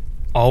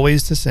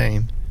 always the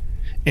same,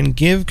 and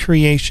give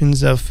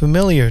creations of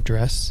familiar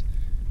dress,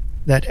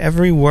 that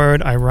every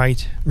word I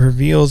write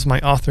reveals my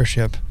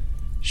authorship,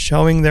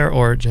 showing their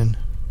origin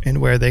and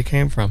where they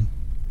came from?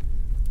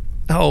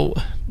 Oh,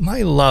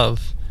 my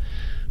love,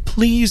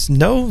 please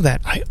know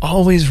that I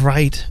always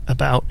write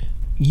about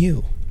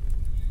you,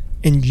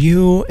 and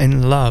you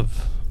and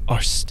love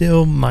are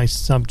still my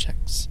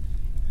subjects.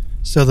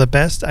 So the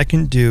best I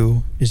can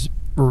do is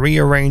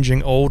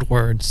rearranging old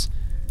words,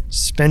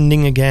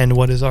 spending again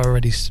what is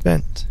already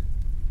spent.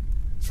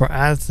 For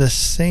as the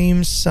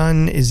same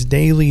sun is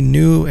daily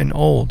new and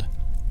old,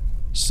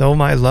 so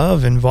my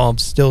love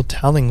involves still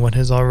telling what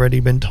has already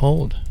been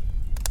told.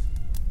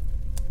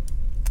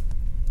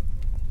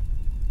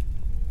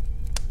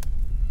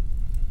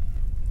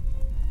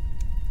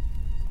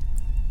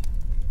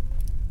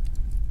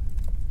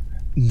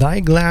 Thy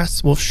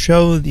glass will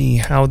show thee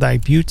how thy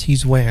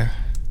beauties wear,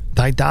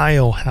 thy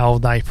dial how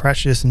thy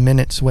precious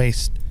minutes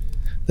waste.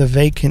 The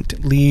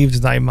vacant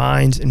leaves thy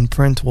mind's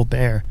imprint will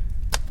bear,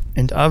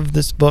 and of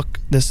this book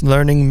this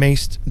learning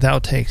mayst thou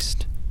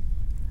taste.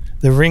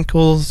 The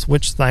wrinkles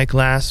which thy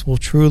glass will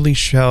truly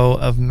show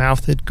of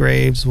mouthed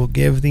graves will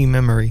give thee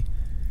memory.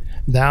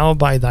 Thou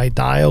by thy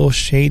dial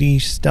shady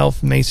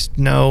stealth mayst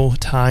know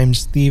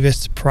time's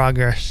thievest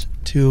progress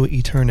to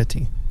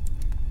eternity.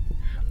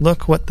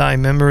 Look what thy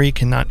memory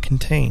cannot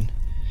contain.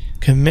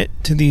 Commit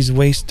to these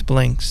waste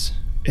blanks,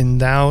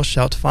 and thou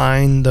shalt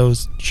find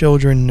those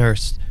children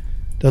nursed,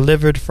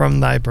 delivered from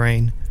thy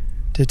brain,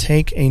 to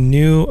take a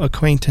new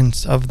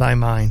acquaintance of thy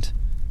mind.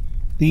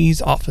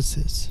 These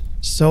offices,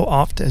 so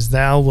oft as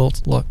thou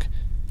wilt look,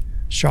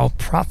 shall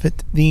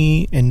profit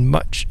thee and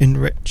much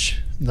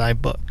enrich thy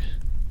book.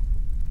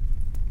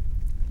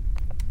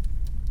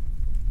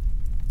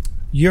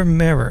 Your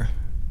mirror,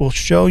 will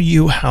show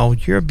you how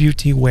your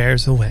beauty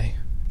wears away.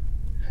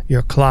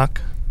 Your clock,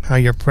 how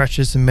your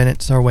precious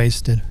minutes are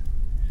wasted.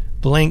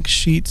 Blank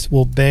sheets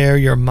will bear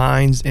your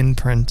mind's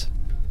imprint.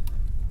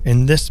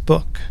 In this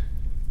book,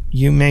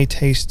 you may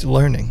taste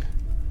learning.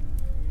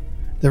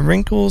 The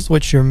wrinkles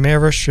which your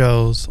mirror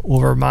shows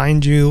will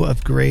remind you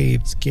of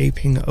graves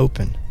gaping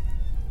open.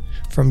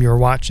 From your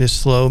watch's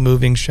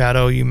slow-moving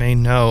shadow, you may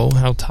know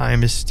how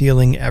time is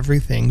stealing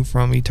everything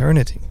from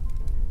eternity.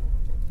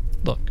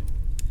 Look,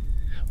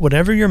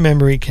 whatever your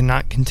memory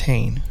cannot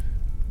contain,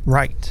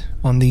 write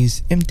on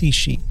these empty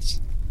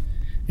sheets,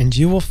 and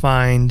you will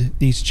find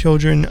these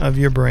children of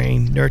your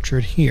brain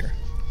nurtured here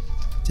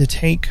to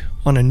take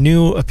on a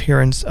new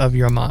appearance of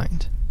your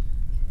mind.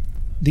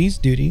 These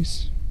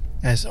duties,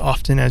 as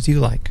often as you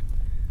like,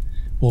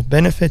 will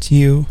benefit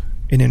you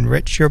and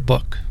enrich your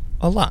book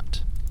a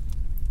lot.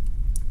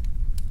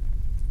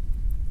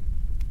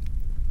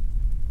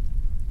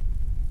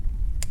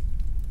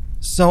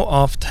 So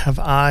oft have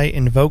I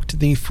invoked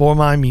thee for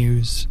my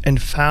muse,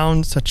 and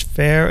found such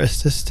fair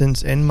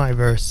assistance in my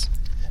verse,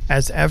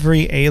 as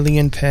every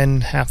alien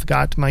pen hath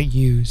got my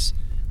use,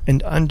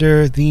 and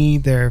under thee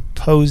their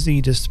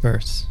poesy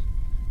disperse.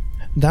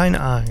 Thine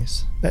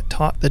eyes, that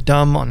taught the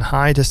dumb on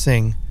high to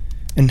sing,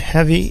 and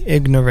heavy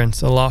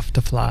ignorance aloft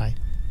to fly,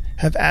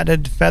 have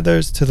added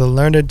feathers to the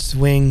learned's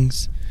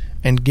wings,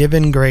 and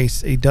given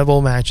grace a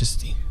double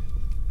majesty.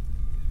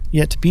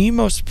 Yet be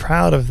most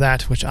proud of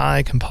that which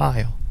I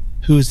compile,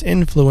 whose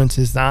influence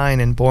is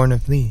thine and born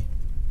of thee.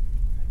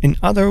 In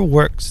other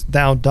works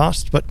thou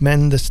dost but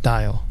mend the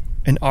style,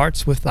 and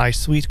arts with thy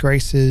sweet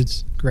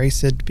graces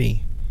graced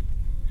be.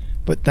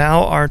 But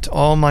thou art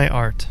all my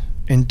art,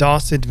 and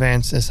dost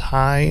advance as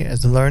high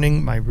as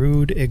learning my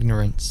rude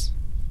ignorance.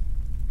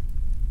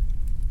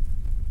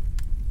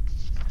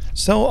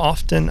 So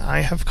often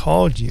I have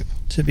called you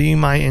to be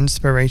my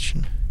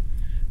inspiration,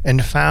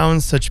 and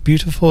found such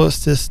beautiful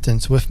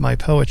assistance with my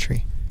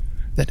poetry,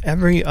 that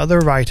every other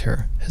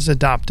writer has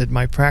adopted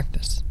my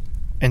practice,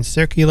 and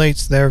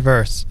circulates their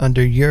verse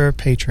under your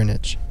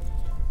patronage.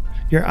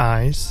 Your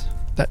eyes,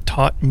 that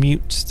taught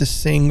mutes to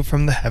sing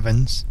from the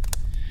heavens,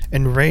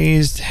 and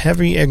raised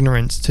heavy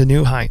ignorance to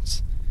new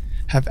heights,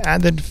 have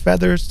added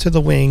feathers to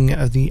the wing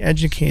of the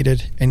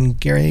educated and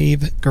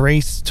gave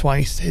grace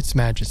twice its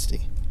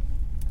majesty.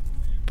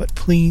 But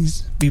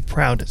please be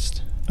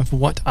proudest of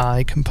what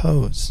I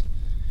compose,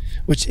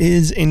 which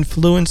is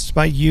influenced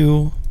by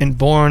you and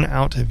born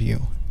out of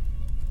you.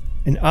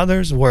 In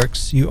others'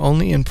 works you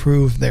only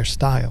improve their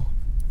style,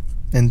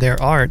 and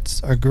their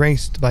arts are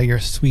graced by your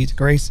sweet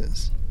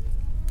graces.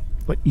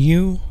 But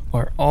you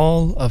are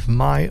all of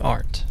my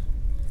art,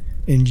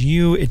 and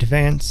you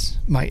advance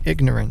my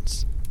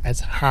ignorance as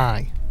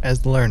high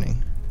as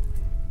learning.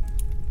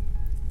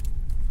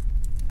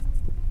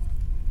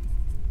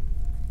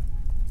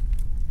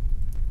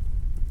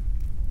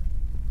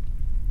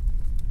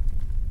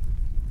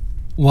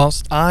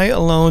 Whilst I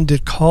alone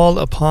did call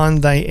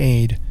upon thy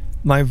aid,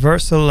 my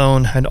verse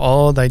alone had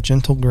all thy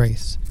gentle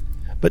grace.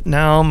 But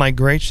now my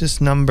gracious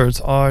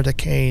numbers are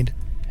decayed,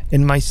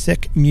 and my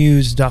sick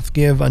muse doth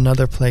give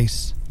another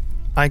place.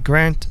 I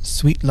grant,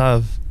 sweet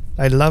love,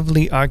 thy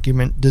lovely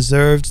argument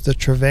deserves the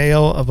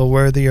travail of a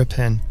worthier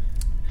pen.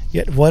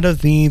 Yet what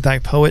of thee thy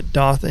poet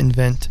doth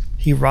invent,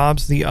 he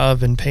robs thee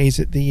of and pays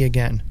it thee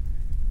again.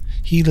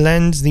 He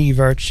lends thee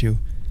virtue,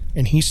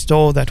 and he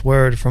stole that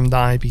word from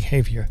thy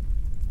behavior.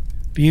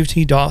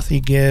 Beauty doth he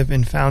give,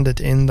 and found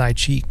it in thy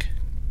cheek.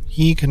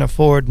 He can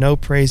afford no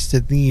praise to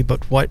thee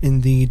but what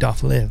in thee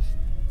doth live.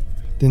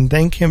 Then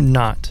thank him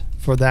not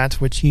for that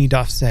which he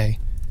doth say,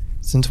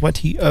 since what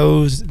he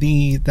owes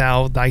thee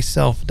thou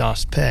thyself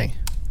dost pay.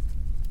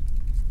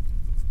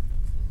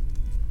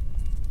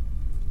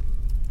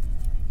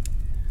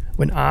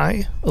 When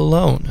I,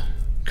 alone,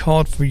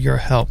 called for your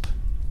help,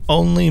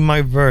 only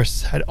my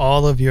verse had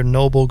all of your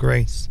noble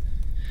grace.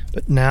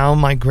 But now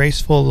my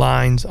graceful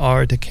lines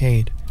are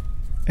decayed,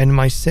 and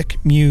my sick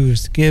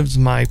muse gives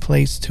my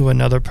place to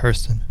another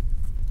person.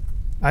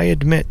 I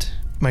admit,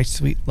 my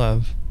sweet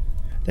love,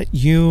 that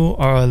you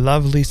are a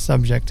lovely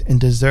subject and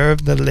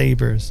deserve the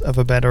labors of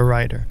a better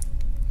writer.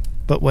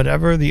 But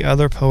whatever the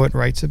other poet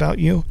writes about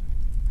you,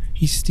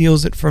 he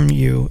steals it from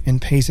you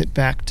and pays it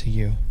back to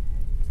you.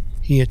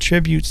 He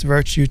attributes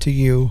virtue to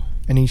you,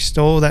 and he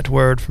stole that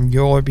word from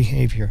your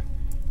behavior.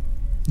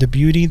 The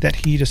beauty that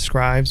he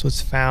describes was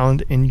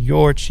found in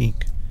your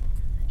cheek.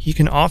 He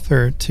can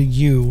offer to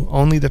you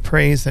only the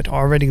praise that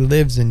already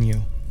lives in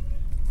you.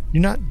 Do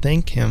not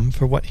thank him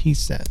for what he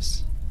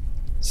says,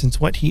 since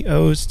what he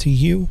owes to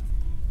you,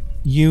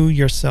 you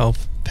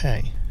yourself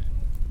pay.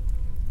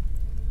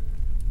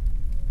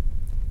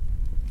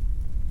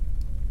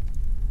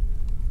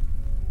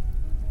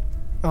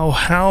 Oh,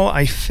 how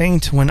I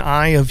faint when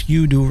I of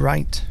you do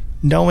write,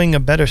 knowing a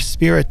better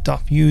spirit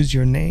doth use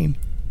your name,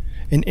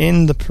 and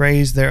in the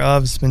praise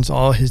thereof spends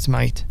all his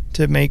might,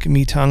 to make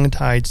me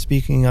tongue-tied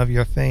speaking of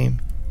your fame.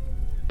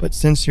 But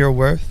since your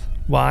worth,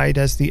 wide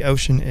as the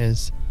ocean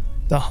is,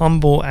 the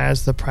humble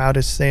as the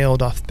proudest sail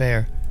doth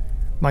bear,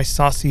 my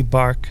saucy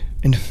bark,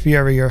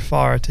 inferior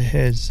far to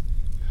his,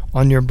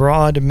 on your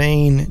broad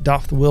main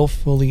doth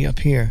wilfully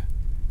appear.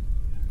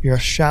 Your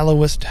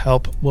shallowest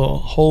help will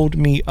hold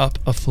me up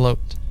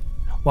afloat,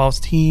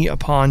 whilst he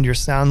upon your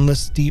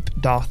soundless deep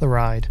doth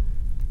ride.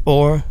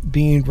 Or,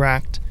 being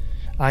wracked,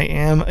 I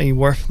am a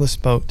worthless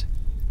boat,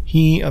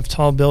 he of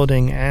tall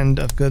building and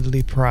of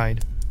goodly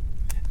pride.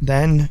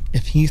 Then,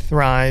 if he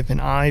thrive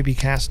and I be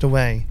cast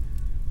away,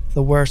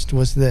 the worst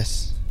was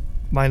this,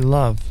 my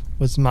love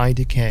was my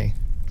decay.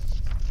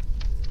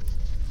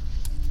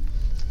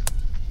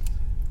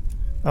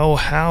 Oh,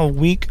 how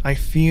weak I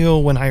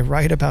feel when I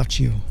write about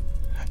you,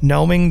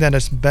 knowing that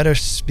a better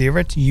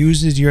spirit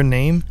uses your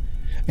name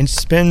and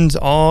spends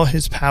all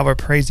his power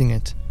praising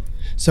it,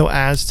 so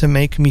as to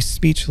make me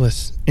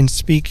speechless in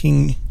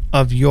speaking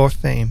of your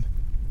fame.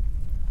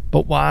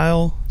 But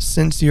while,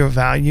 since your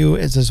value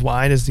is as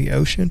wide as the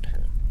ocean,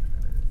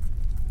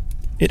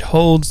 it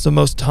holds the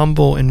most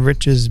humble and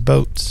richest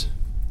boats,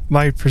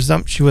 my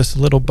presumptuous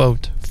little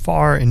boat,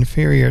 far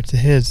inferior to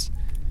his,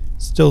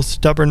 still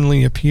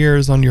stubbornly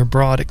appears on your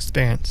broad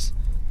expanse.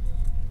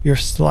 Your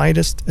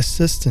slightest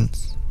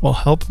assistance will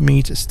help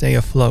me to stay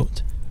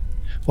afloat,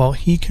 while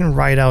he can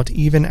ride out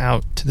even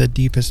out to the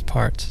deepest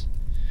parts.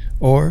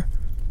 Or,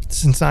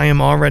 since I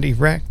am already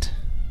wrecked,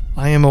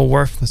 I am a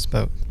worthless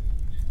boat,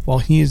 while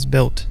he is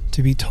built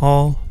to be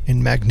tall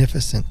and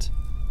magnificent.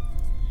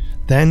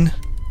 Then,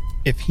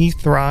 if he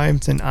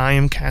thrives and I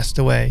am cast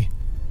away,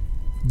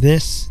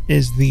 this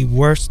is the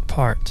worst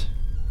part.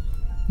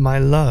 My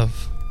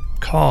love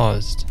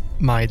caused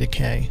my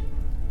decay.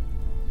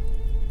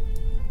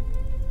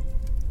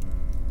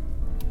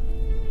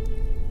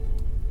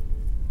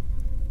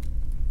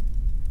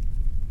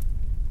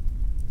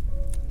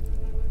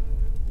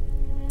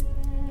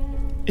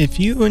 If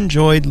you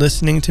enjoyed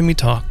listening to me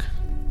talk,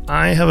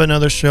 I have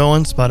another show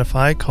on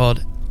Spotify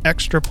called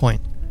Extra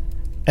Point,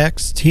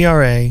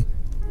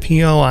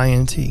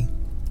 XTRAPOINT,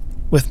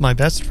 with my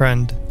best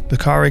friend,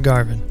 Bakari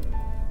Garvin.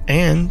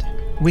 And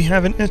we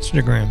have an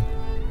Instagram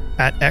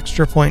at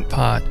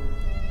ExtraPointPod,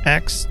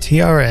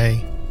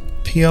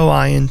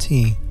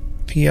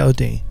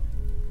 XTRAPOINTPOD.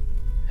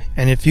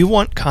 And if you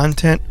want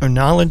content or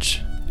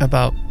knowledge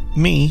about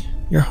me,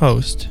 your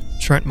host,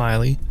 Trent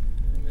Miley,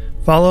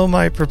 follow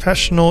my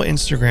professional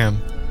Instagram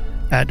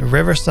at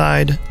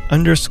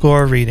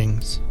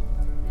Riverside_readings.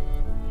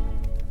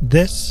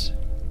 This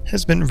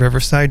has been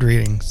Riverside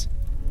Readings.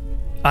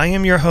 I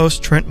am your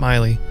host, Trent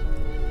Miley,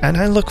 and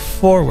I look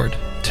forward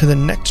to the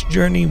next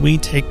journey we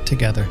take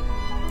together.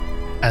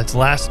 As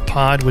Last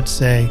Pod would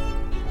say,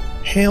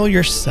 hail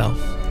yourself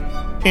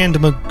and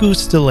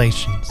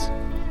magustalations.